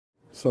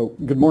So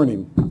good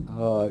morning.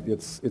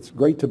 It's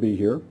great to be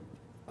here.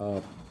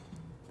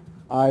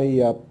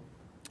 I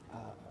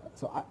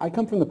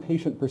come from the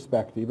patient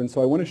perspective, and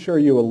so I want to share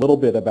you a little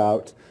bit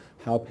about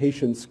how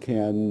patients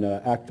can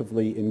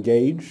actively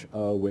engage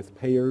with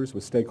payers,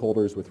 with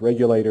stakeholders, with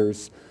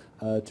regulators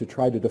to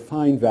try to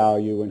define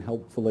value and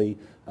hopefully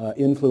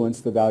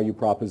influence the value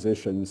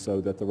proposition so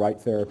that the right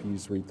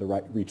therapies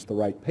reach the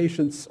right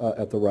patients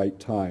at the right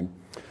time.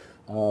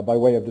 By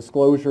way of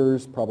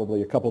disclosures,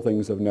 probably a couple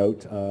things of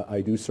note.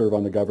 I do serve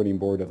on the governing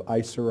board of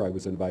ICER. I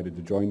was invited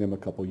to join them a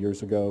couple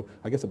years ago,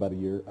 I guess about a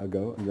year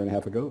and a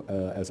half ago,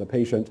 as a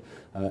patient.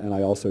 And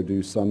I also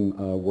do some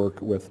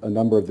work with a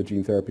number of the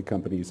gene therapy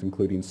companies,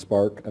 including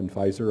Spark and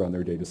Pfizer on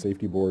their data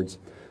safety boards,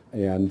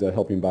 and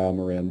helping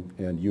BioMarin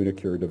and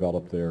Unicure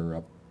develop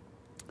their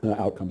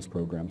outcomes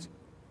programs.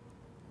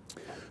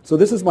 So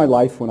this is my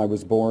life when I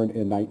was born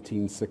in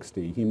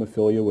 1960.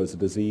 Hemophilia was a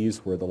disease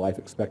where the life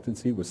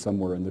expectancy was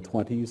somewhere in the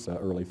 20s,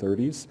 early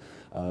 30s.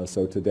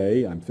 So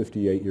today I'm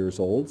 58 years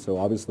old, so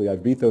obviously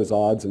I've beat those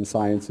odds and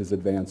science has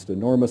advanced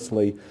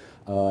enormously.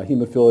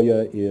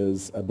 Hemophilia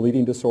is a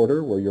bleeding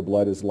disorder where your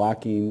blood is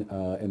lacking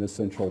an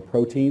essential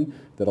protein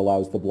that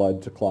allows the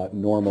blood to clot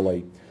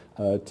normally.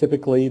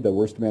 Typically, the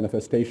worst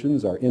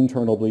manifestations are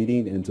internal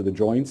bleeding into the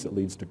joints. It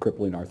leads to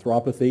crippling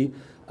arthropathy.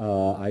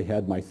 I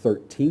had my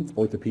 13th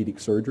orthopedic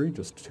surgery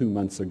just 2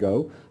 months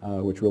ago,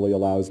 which really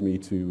allows me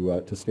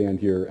to stand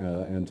here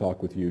and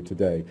talk with you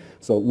today.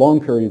 So long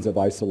periods of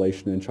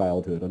isolation in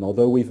childhood. And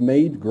although we've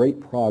made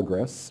great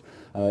progress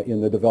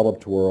in the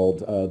developed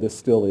world, this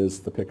still is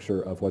the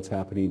picture of what's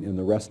happening in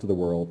the rest of the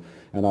world.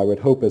 And I would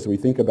hope as we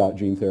think about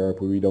gene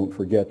therapy, we don't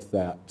forget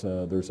that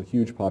there's a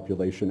huge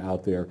population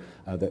out there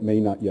that may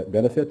not yet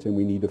benefit, and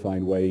we need to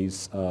find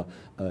ways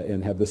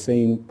and have the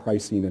same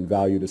pricing and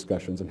value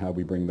discussions and how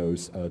we bring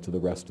those to the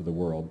rest of the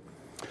world.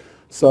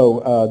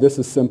 So this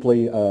is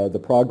simply the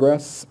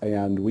progress,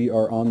 and we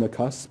are on the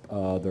cusp.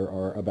 There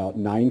are about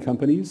 9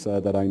 companies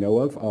that I know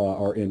of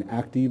are in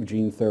active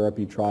gene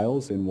therapy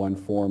trials in one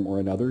form or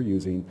another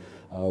using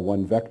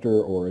one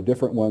vector or a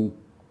different one,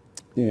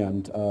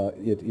 and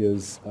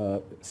it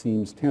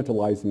seems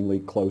tantalizingly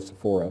close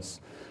for us.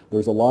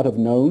 There's a lot of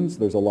knowns,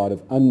 there's a lot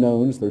of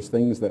unknowns, there's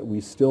things that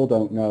we still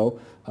don't know,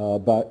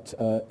 but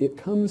it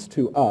comes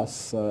to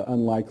us,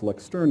 unlike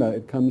Luxturna,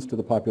 it comes to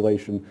the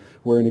population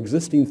where an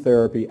existing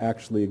therapy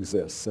actually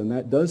exists, and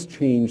that does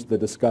change the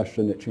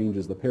discussion, it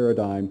changes the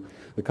paradigm,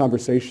 the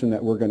conversation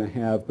that we're going to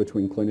have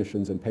between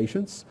clinicians and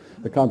patients,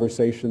 the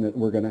conversation that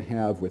we're going to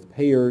have with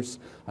payers,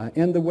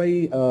 and the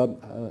way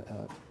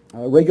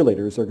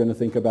regulators are going to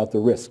think about the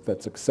risk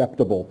that's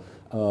acceptable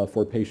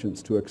for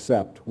patients to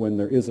accept when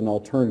there is an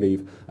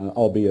alternative,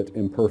 albeit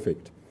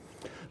imperfect.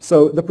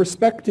 So the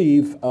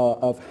perspective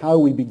of how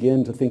we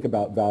begin to think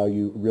about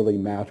value really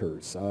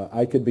matters.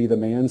 I could be the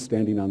man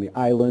standing on the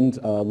island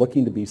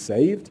looking to be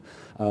saved.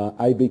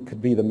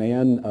 Could be the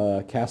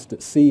man cast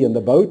at sea in the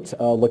boat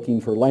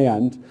looking for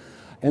land.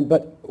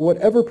 But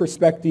whatever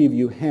perspective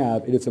you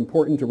have, it is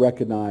important to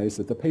recognize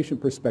that the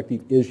patient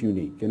perspective is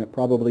unique, and it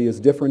probably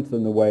is different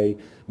than the way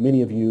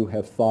many of you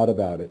have thought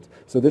about it.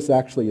 So this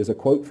actually is a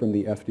quote from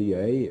the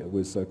FDA. It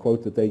was a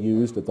quote that they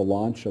used at the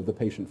launch of the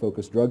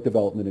Patient-Focused Drug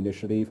Development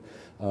Initiative,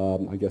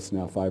 I guess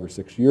now 5 or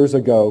 6 years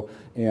ago,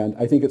 and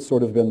I think it's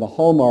sort of been the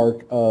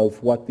hallmark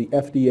of what the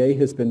FDA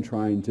has been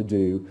trying to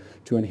do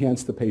to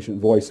enhance the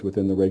patient voice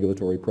within the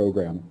regulatory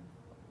program.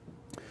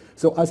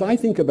 So as I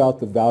think about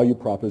the value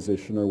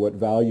proposition, or what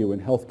value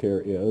in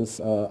healthcare is,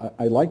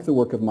 I like the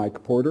work of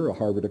Mike Porter, a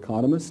Harvard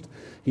economist.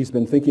 He's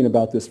been thinking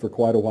about this for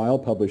quite a while,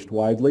 published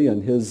widely,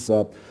 and his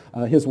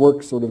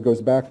work sort of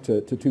goes back to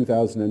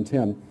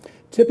 2010.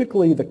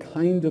 Typically, the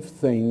kind of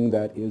thing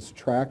that is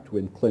tracked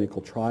in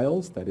clinical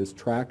trials, that is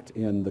tracked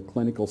in the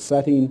clinical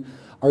setting,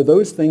 are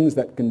those things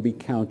that can be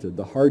counted,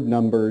 the hard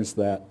numbers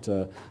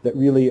that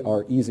really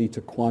are easy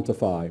to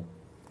quantify.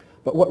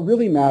 But what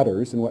really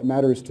matters, and what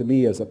matters to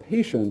me as a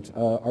patient,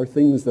 are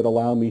things that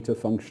allow me to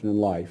function in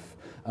life.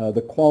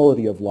 The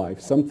quality of life,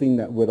 something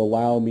that would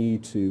allow me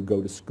to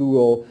go to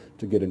school,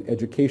 to get an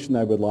education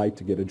I would like,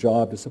 to get a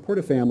job, to support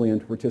a family, and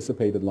to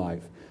participate in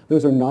life.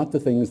 Those are not the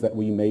things that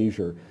we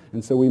measure.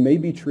 And so we may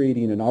be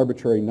treating an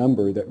arbitrary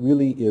number that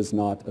really is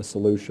not a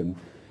solution.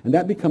 And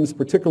that becomes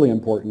particularly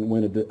important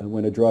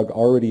when a drug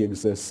already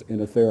exists in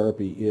a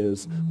therapy,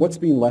 is what's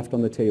being left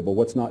on the table,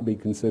 what's not being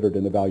considered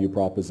in the value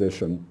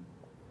proposition.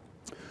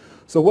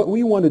 So what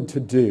we wanted to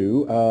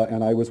do,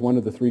 and I was one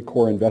of the 3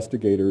 core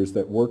investigators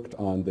that worked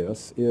on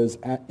this, is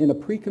in a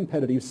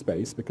pre-competitive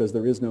space, because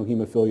there is no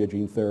hemophilia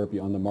gene therapy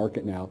on the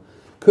market now,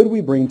 could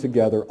we bring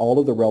together all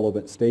of the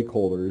relevant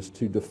stakeholders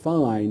to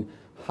define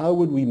how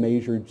would we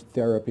measure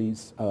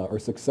therapies or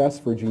success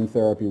for gene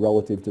therapy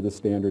relative to the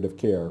standard of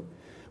care.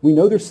 We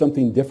know there's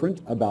something different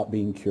about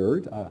being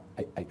cured. I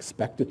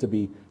expect it to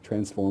be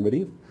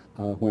transformative.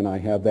 when I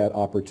have that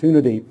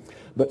opportunity.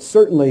 But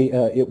certainly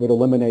it would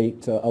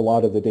eliminate a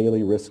lot of the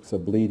daily risks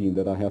of bleeding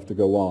that I have to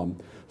go on.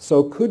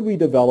 So could we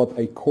develop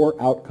a core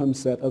outcome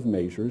set of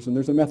measures? And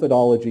there's a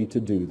methodology to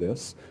do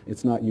this.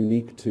 It's not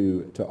unique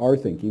to our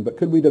thinking, but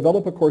could we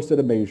develop a core set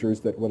of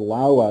measures that would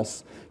allow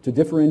us to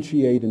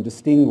differentiate and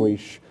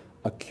distinguish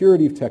a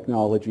curative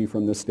technology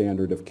from the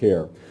standard of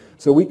care?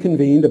 So we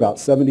convened about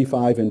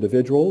 75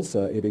 individuals.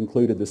 It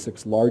included the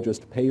 6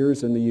 largest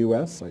payers in the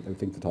U.S., I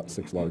think the top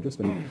 6 largest.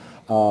 And,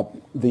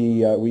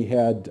 we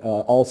had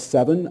all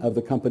 7 of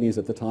the companies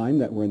at the time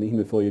that were in the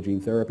hemophilia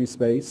gene therapy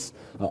space,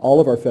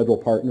 all of our federal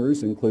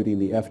partners, including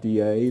the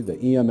FDA,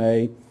 the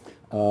EMA,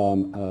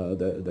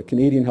 the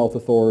Canadian Health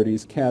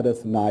Authorities,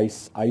 CADITH,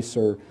 NICE,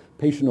 ICER,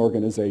 patient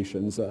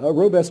organizations, a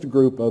robust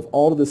group of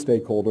all of the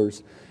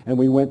stakeholders, and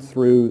we went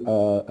through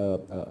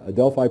a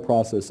Delphi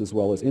process as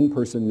well as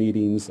in-person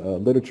meetings,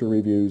 literature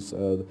reviews,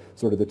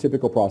 sort of the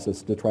typical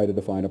process to try to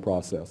define a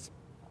process.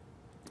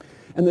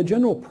 And the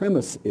general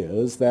premise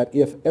is that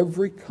if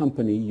every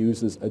company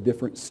uses a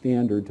different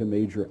standard to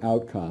measure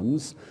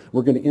outcomes,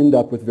 we're going to end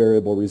up with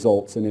variable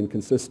results and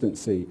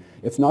inconsistency.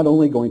 It's not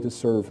only going to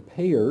serve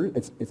payers,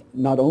 it's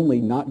not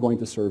only not going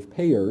to serve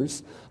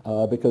payers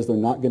because they're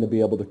not going to be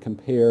able to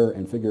compare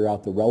and figure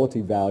out the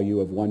relative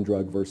value of one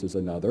drug versus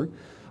another.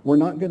 We're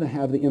not going to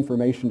have the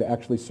information to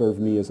actually serve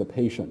me as a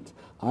patient.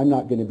 I'm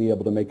not going to be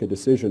able to make a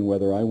decision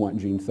whether I want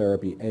gene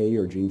therapy A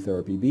or gene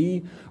therapy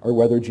B, or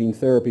whether gene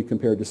therapy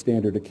compared to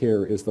standard of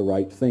care is the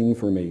right thing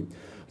for me.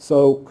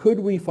 So could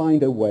we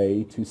find a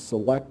way to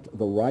select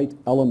the right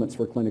elements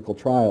for clinical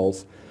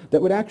trials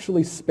that would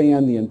actually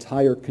span the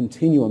entire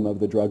continuum of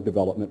the drug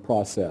development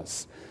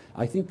process?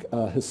 I think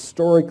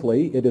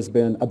historically it has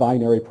been a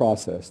binary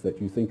process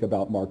that you think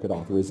about market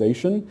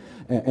authorization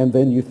and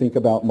then you think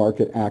about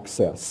market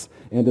access.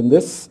 And in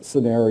this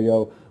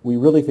scenario, we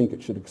really think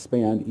it should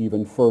expand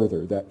even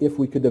further, that if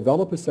we could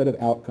develop a set of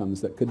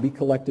outcomes that could be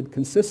collected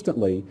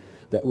consistently,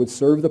 that would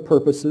serve the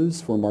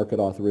purposes for market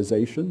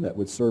authorization, that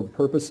would serve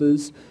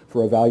purposes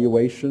for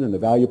evaluation and the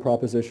value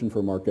proposition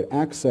for market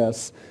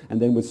access,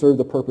 and then would serve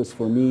the purpose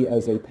for me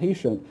as a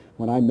patient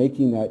when I'm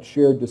making that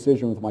shared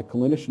decision with my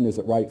clinician, is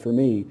it right for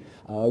me?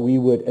 We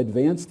would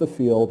advance the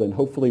field and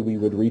hopefully we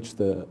would reach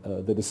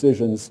the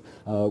decisions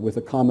with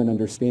a common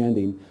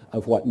understanding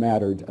of what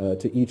mattered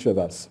to each of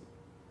us.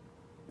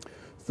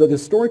 So the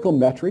historical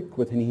metric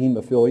within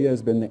hemophilia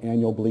has been the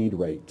annual bleed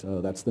rate.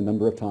 That's the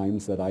number of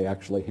times that I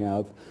actually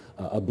have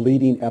a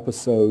bleeding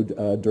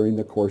episode during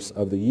the course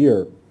of the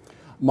year.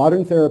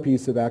 Modern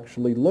therapies have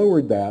actually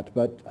lowered that,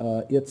 but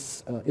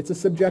it's a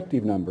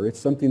subjective number. It's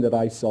something that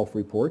I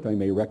self-report. I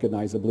may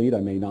recognize a bleed, I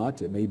may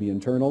not. It may be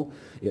internal.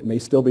 It may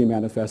still be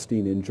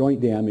manifesting in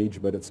joint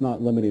damage, but it's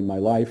not limiting my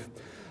life.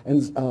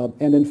 And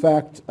in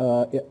fact,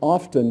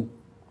 often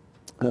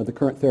the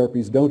current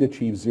therapies don't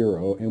achieve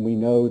 0, and we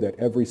know that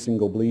every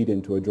single bleed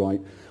into a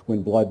joint,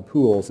 when blood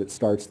pools, it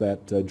starts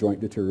that joint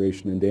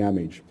deterioration and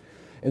damage.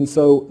 And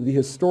so the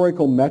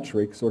historical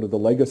metric, sort of the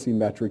legacy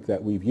metric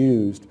that we've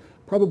used,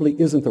 probably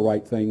isn't the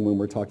right thing when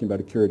we're talking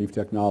about a curative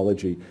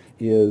technology,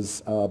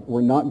 is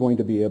we're not going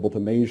to be able to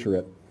measure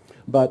it.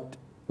 But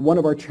one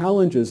of our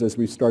challenges as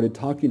we started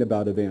talking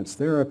about advanced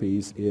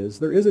therapies is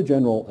there is a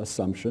general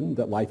assumption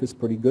that life is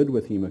pretty good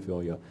with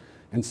hemophilia.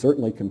 And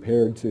certainly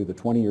compared to the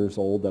 20 years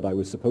old that I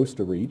was supposed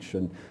to reach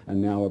and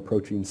now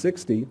approaching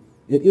 60,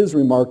 it is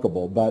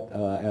remarkable. But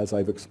as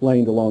I've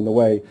explained along the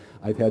way,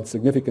 I've had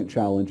significant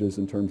challenges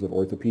in terms of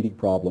orthopedic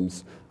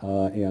problems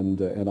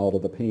and all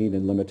of the pain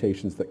and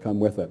limitations that come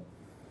with it.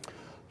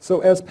 So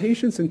as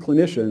patients and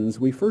clinicians,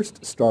 we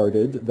first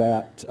started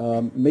that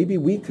maybe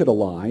we could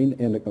align,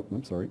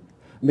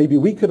 maybe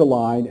we could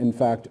align, in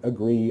fact,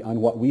 agree on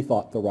what we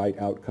thought the right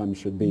outcome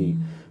should be.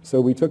 So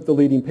we took the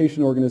leading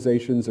patient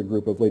organizations, a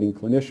group of leading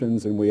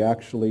clinicians, and we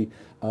actually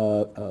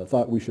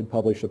thought we should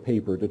publish a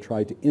paper to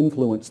try to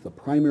influence the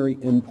primary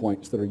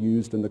endpoints that are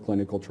used in the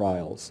clinical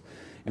trials.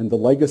 And the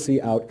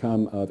legacy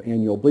outcome of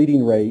annual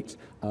bleeding rate,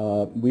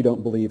 we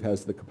don't believe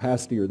has the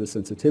capacity or the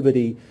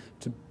sensitivity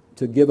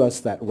to give us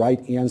that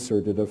right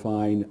answer to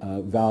define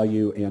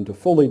value and to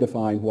fully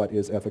define what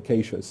is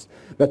efficacious.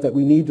 But that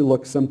we need to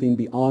look something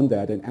beyond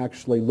that and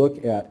actually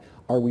look at,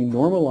 are we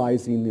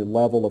normalizing the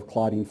level of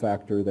clotting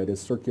factor that is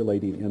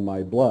circulating in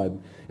my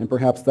blood? And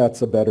perhaps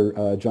that's a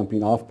better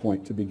jumping off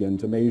point to begin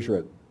to measure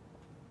it.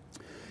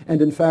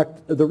 And in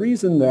fact, the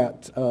reason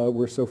that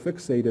we're so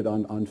fixated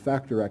on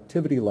factor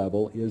activity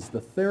level is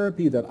the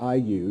therapy that I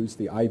use,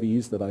 the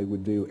IVs that I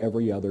would do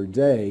every other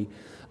day,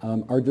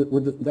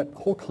 that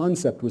whole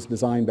concept was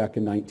designed back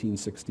in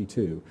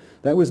 1962.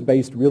 That was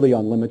based really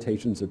on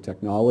limitations of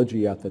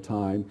technology at the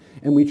time,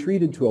 and we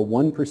treated to a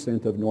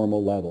 1% of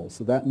normal levels.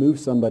 So that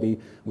moved somebody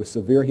with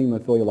severe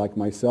hemophilia like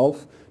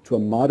myself to a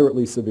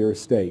moderately severe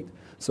state.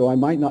 So I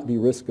might not be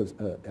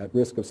at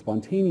risk of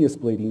spontaneous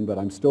bleeding, but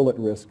I'm still at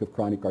risk of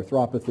chronic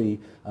arthropathy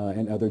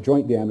and other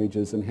joint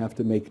damages and have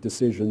to make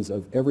decisions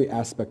of every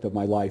aspect of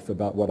my life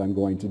about what I'm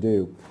going to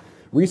do.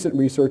 Recent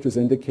research has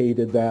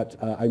indicated that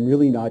I'm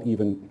really not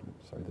even,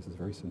 sorry, this is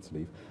very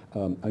sensitive,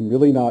 I'm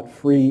really not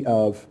free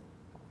of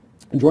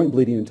joint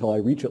bleeding until I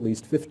reach at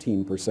least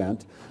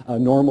 15%.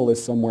 Normal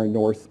is somewhere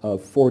north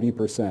of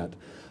 40%.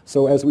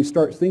 So as we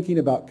start thinking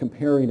about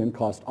comparing and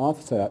cost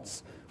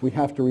offsets, we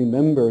have to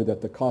remember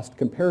that the cost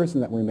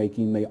comparison that we're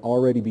making may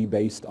already be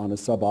based on a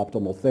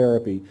suboptimal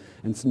therapy,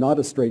 and it's not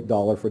a straight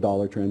dollar for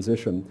dollar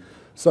transition.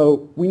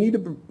 So we need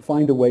to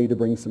find a way to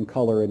bring some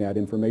color and add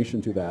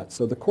information to that.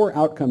 So the core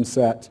outcome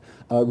set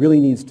really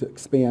needs to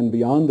expand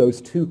beyond those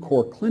two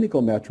core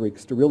clinical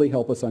metrics to really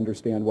help us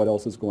understand what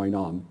else is going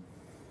on.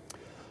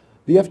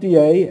 The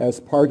FDA, as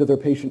part of their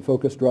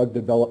patient-focused drug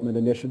development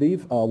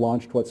initiative,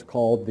 launched what's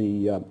called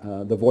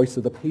the Voice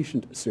of the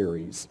Patient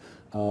series.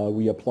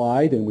 We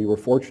applied, and we were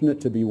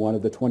fortunate to be one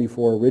of the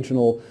 24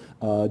 original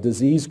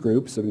disease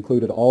groups that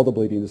included all the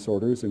bleeding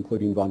disorders,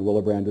 including von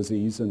Willebrand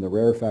disease and the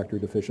rare factor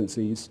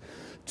deficiencies,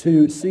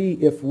 to see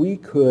if we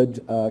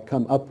could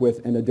come up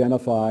with and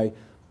identify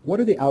what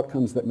are the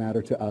outcomes that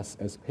matter to us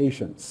as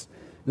patients.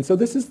 And so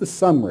this is the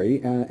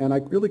summary, and I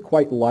really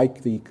quite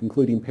like the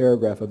concluding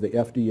paragraph of the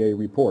FDA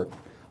report.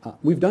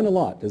 We've done a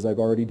lot, as I've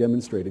already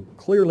demonstrated.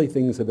 Clearly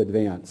things have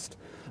advanced,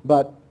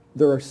 but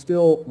there are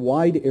still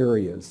wide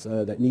areas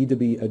that need to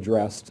be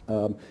addressed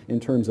in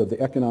terms of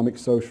the economic,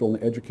 social,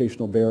 and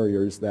educational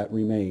barriers that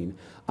remain.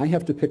 I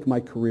have to pick my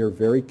career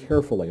very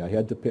carefully. I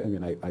had to pick,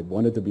 I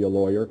wanted to be a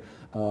lawyer,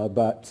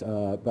 but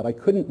I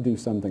couldn't do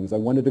some things. I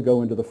wanted to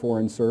go into the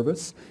Foreign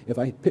Service. If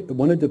I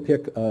wanted to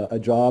pick a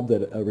job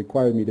that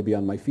required me to be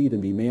on my feet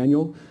and be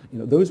manual,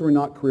 those were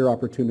not career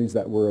opportunities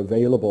that were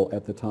available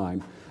at the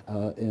time.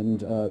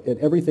 And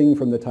everything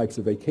from the types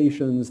of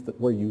vacations,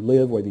 where you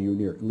live, whether you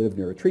live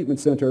near a treatment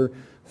center,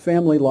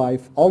 family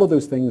life, all of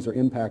those things are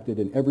impacted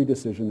in every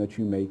decision that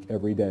you make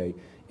every day.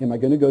 Am I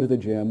going to go to the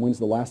gym? When's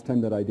the last time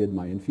that I did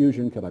my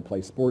infusion? Can I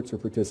play sports or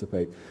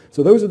participate?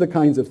 So those are the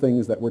kinds of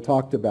things that were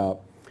talked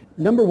about.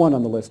 Number one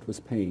on the list was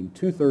pain.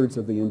 2/3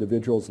 of the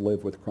individuals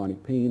live with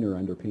chronic pain or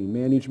under pain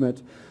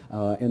management.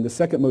 And the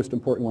second most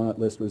important one on that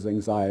list was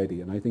anxiety.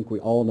 And I think we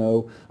all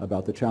know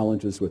about the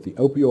challenges with the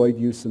opioid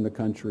use in the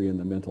country and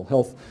the mental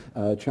health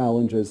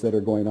challenges that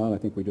are going on. I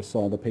think we just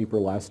saw in the paper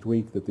last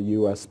week that the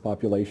U.S.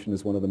 population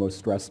is one of the most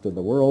stressed in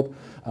the world.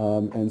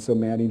 And so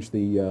manage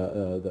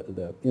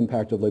the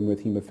impact of living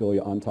with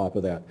hemophilia on top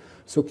of that.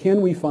 So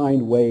can we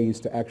find ways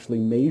to actually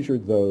measure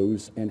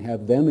those and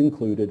have them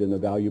included in the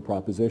value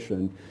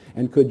proposition?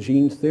 And could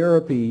gene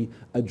therapy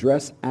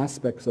address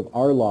aspects of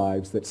our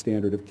lives that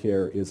standard of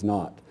care is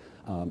not?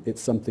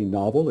 It's something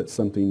novel. It's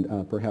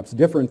something perhaps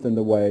different than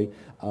the way,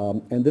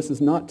 and this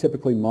is not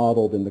typically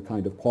modeled in the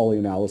kind of quality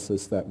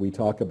analysis that we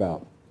talk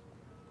about.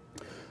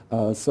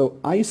 So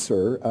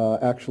ICER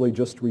actually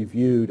just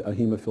reviewed a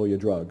hemophilia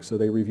drug. So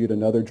they reviewed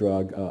another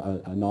drug,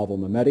 a novel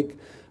mimetic,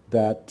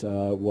 that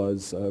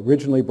was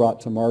originally brought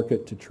to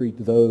market to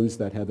treat those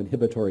that have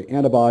inhibitory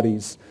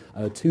antibodies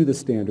to the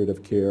standard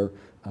of care.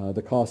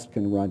 The cost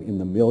can run in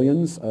the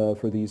millions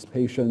for these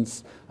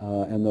patients,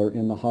 and they're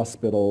in the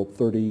hospital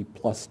 30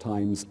 plus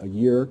times a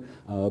year,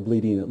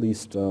 bleeding at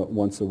least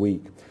once a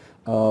week.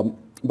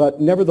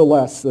 But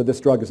nevertheless,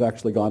 this drug has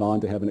actually gone on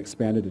to have an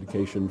expanded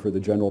indication for the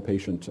general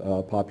patient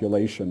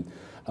population.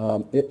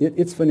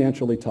 It's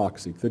financially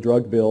toxic. The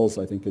drug bills,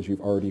 I think as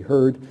you've already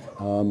heard,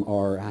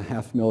 are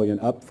 $500,000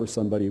 up for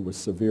somebody with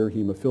severe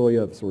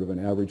hemophilia, sort of an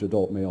average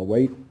adult male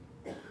weight.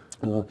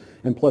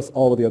 And plus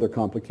all of the other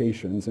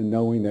complications, and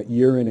knowing that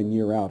year in and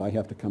year out I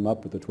have to come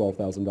up with a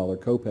 $12,000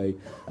 copay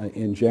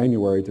in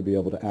January to be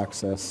able to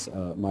access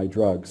my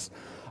drugs.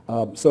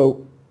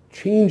 So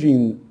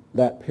changing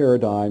that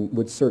paradigm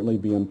would certainly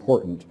be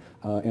important,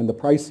 and the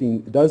pricing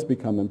does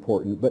become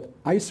important, but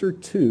ICER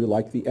too,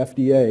 like the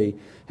FDA,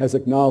 has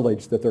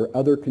acknowledged that there are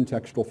other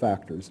contextual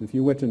factors. If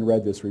you went and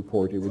read this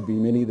report, it would be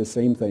many of the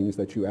same things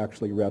that you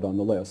actually read on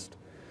the list.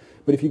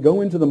 But if you go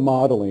into the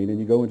modeling and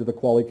you go into the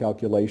quality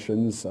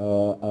calculations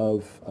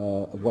of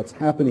what's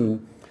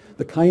happening,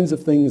 the kinds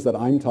of things that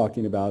I'm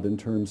talking about in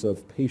terms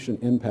of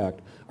patient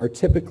impact are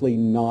typically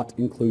not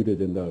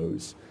included in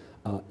those.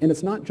 And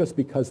it's not just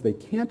because they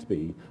can't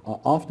be.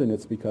 Often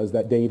it's because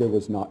that data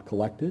was not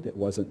collected, it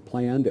wasn't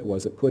planned, it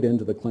wasn't put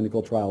into the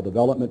clinical trial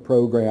development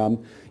program,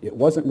 it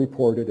wasn't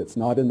reported, it's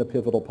not in the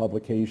pivotal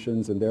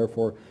publications, and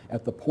therefore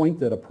at the point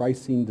that a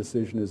pricing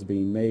decision is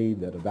being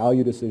made, that a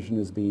value decision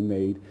is being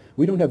made,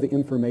 we don't have the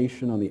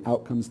information on the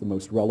outcomes the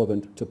most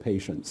relevant to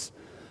patients.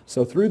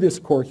 So through this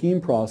core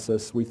heme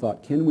process, we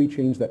thought, can we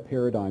change that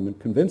paradigm and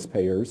convince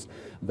payers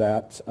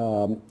that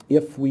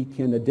if we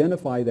can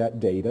identify that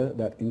data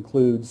that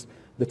includes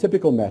the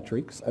typical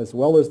metrics as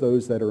well as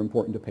those that are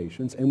important to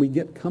patients, and we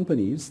get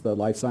companies, the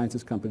life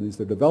sciences companies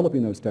that are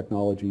developing those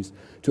technologies,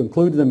 to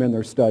include them in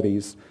their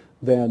studies,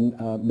 then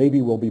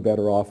maybe we'll be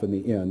better off in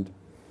the end.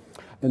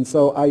 And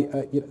so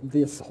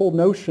this whole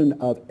notion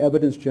of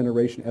evidence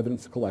generation,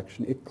 evidence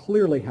collection, it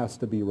clearly has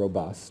to be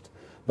robust.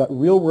 But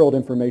real-world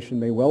information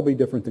may well be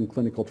different than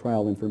clinical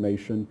trial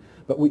information,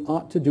 but we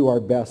ought to do our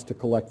best to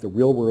collect the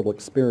real-world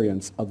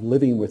experience of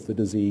living with the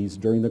disease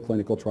during the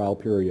clinical trial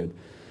period.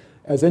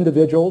 As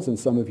individuals, and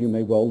some of you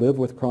may well live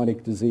with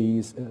chronic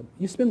disease,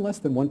 you spend less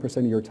than 1%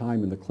 of your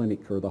time in the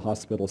clinic or the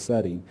hospital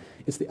setting.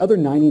 It's the other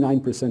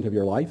 99% of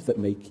your life that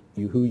make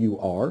you who you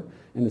are,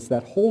 and it's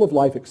that whole of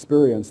life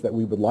experience that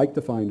we would like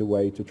to find a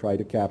way to try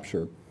to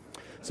capture.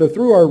 So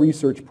through our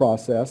research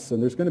process, and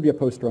there's going to be a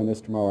poster on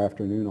this tomorrow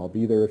afternoon, I'll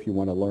be there if you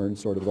want to learn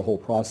sort of the whole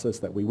process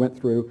that we went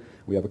through.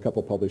 We have a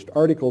couple published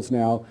articles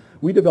now.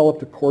 We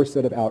developed a core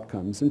set of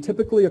outcomes, and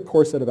typically a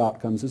core set of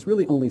outcomes is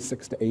really only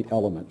 6 to 8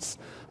 elements.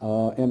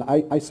 And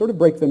I sort of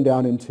break them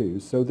down in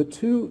two. So the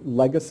 2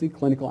 legacy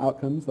clinical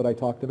outcomes that I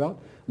talked about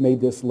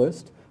made this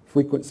list.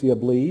 Frequency of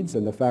bleeds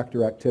and the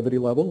factor activity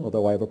level.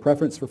 Although I have a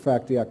preference for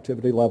factor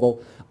activity level,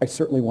 I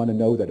certainly want to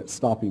know that it's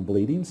stopping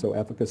bleeding, so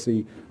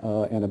efficacy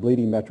and a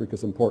bleeding metric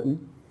is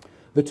important.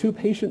 The 2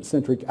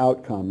 patient-centric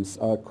outcomes,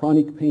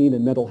 chronic pain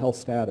and mental health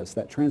status,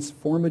 that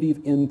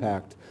transformative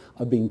impact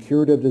of being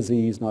cured of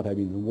disease, not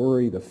having the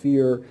worry, the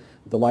fear,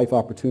 the life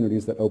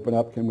opportunities that open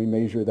up, can we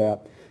measure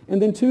that?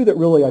 And then 2 that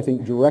really, I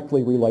think,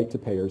 directly relate to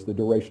payers, the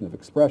duration of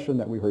expression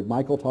that we heard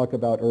Michael talk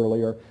about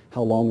earlier.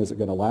 How long is it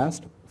going to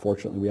last?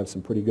 Fortunately, we have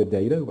some pretty good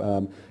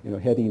data,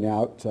 heading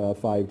out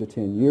 5 to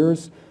 10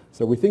 years.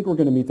 So we think we're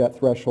going to meet that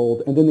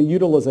threshold. And then the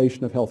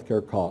utilization of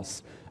healthcare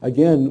costs.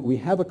 Again, we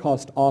have a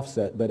cost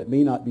offset, but it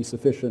may not be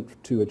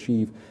sufficient to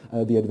achieve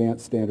the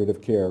advanced standard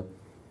of care.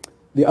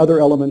 The other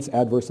elements,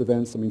 adverse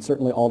events, I mean,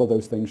 certainly all of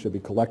those things should be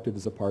collected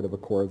as a part of a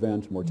core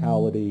event,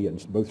 mortality,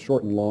 and both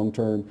short and long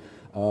term.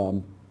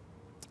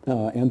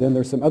 And then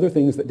there's some other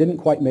things that didn't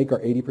quite make our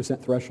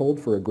 80% threshold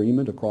for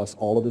agreement across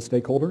all of the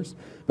stakeholders,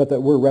 but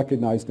that were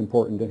recognized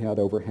important and had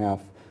over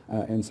half,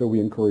 and so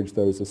we encourage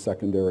those as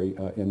secondary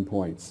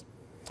endpoints.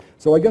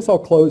 So I guess I'll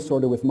close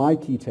sort of with my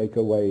key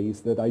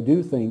takeaways, that I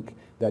do think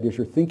that as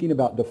you're thinking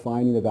about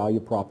defining the value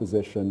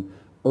proposition,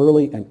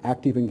 early and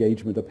active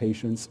engagement of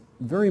patients,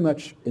 very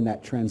much in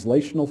that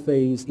translational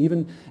phase,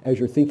 even as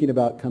you're thinking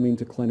about coming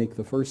to clinic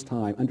the first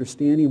time,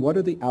 understanding what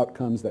are the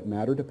outcomes that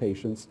matter to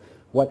patients,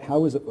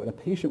 how is it a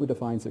patient would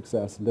define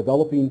success, and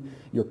developing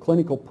your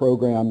clinical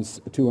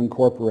programs to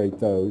incorporate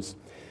those.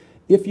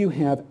 If you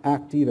have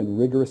active and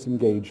rigorous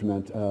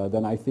engagement,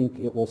 then I think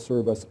it will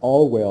serve us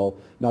all well,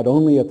 not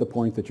only at the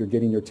point that you're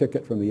getting your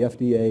ticket from the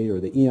FDA or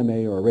the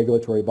EMA or a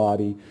regulatory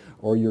body,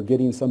 or you're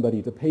getting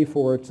somebody to pay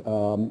for it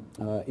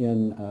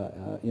in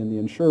the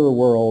insurer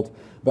world,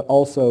 but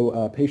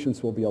also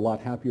patients will be a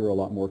lot happier, a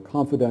lot more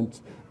confident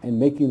in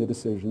making the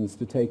decisions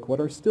to take what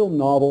are still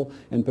novel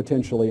and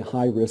potentially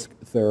high-risk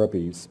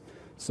therapies.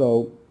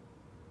 So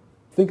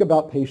think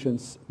about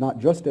patients not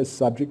just as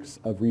subjects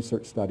of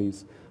research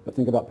studies, but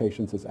think about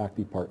patients as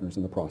active partners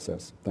in the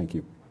process. Thank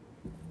you.